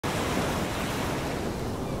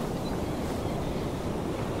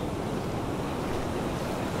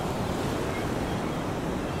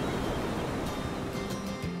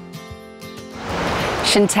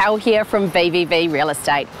Chantel here from VVV Real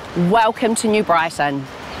Estate. Welcome to New Brighton.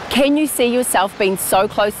 Can you see yourself being so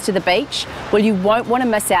close to the beach? Well, you won't want to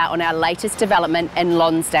miss out on our latest development in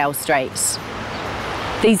Lonsdale Street.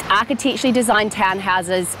 These architecturally designed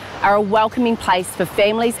townhouses are a welcoming place for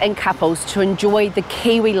families and couples to enjoy the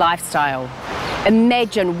Kiwi lifestyle.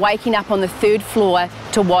 Imagine waking up on the third floor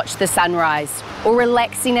to watch the sunrise, or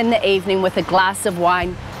relaxing in the evening with a glass of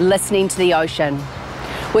wine, listening to the ocean.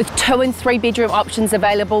 With 2 and 3 bedroom options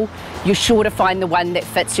available, you're sure to find the one that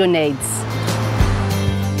fits your needs.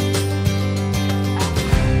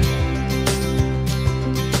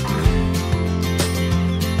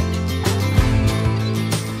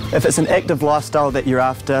 If it's an active lifestyle that you're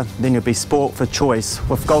after, then you'll be spoilt for choice.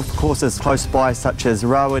 With golf courses close by such as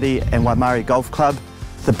Rawiri and Waimari Golf Club,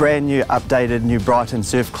 the brand new updated New Brighton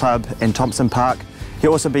Surf Club and Thompson Park,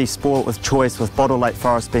 you'll also be spoilt with choice, with Bottle Lake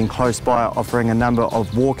Forest being close by, offering a number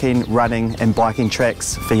of walking, running and biking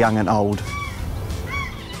tracks for young and old.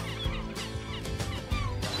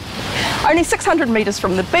 Only 600 metres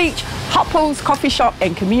from the beach, hot pools, coffee shop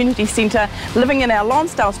and community centre, living in our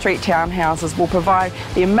Lonsdale Street townhouses will provide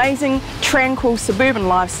the amazing, tranquil suburban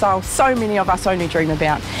lifestyle so many of us only dream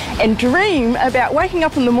about, and dream about waking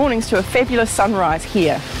up in the mornings to a fabulous sunrise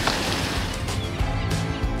here.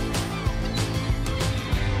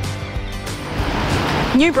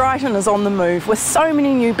 New Brighton is on the move with so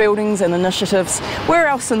many new buildings and initiatives. Where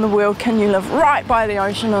else in the world can you live right by the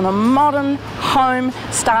ocean in a modern home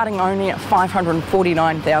starting only at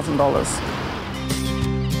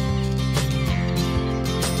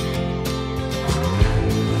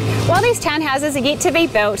 $549,000? While these townhouses are yet to be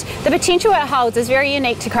built, the potential it holds is very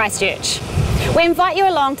unique to Christchurch. We invite you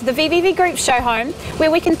along to the VVV Group show home,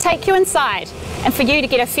 where we can take you inside and for you to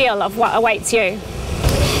get a feel of what awaits you.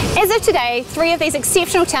 As of today, 3 of these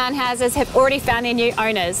exceptional townhouses have already found their new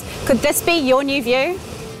owners. Could this be your new view?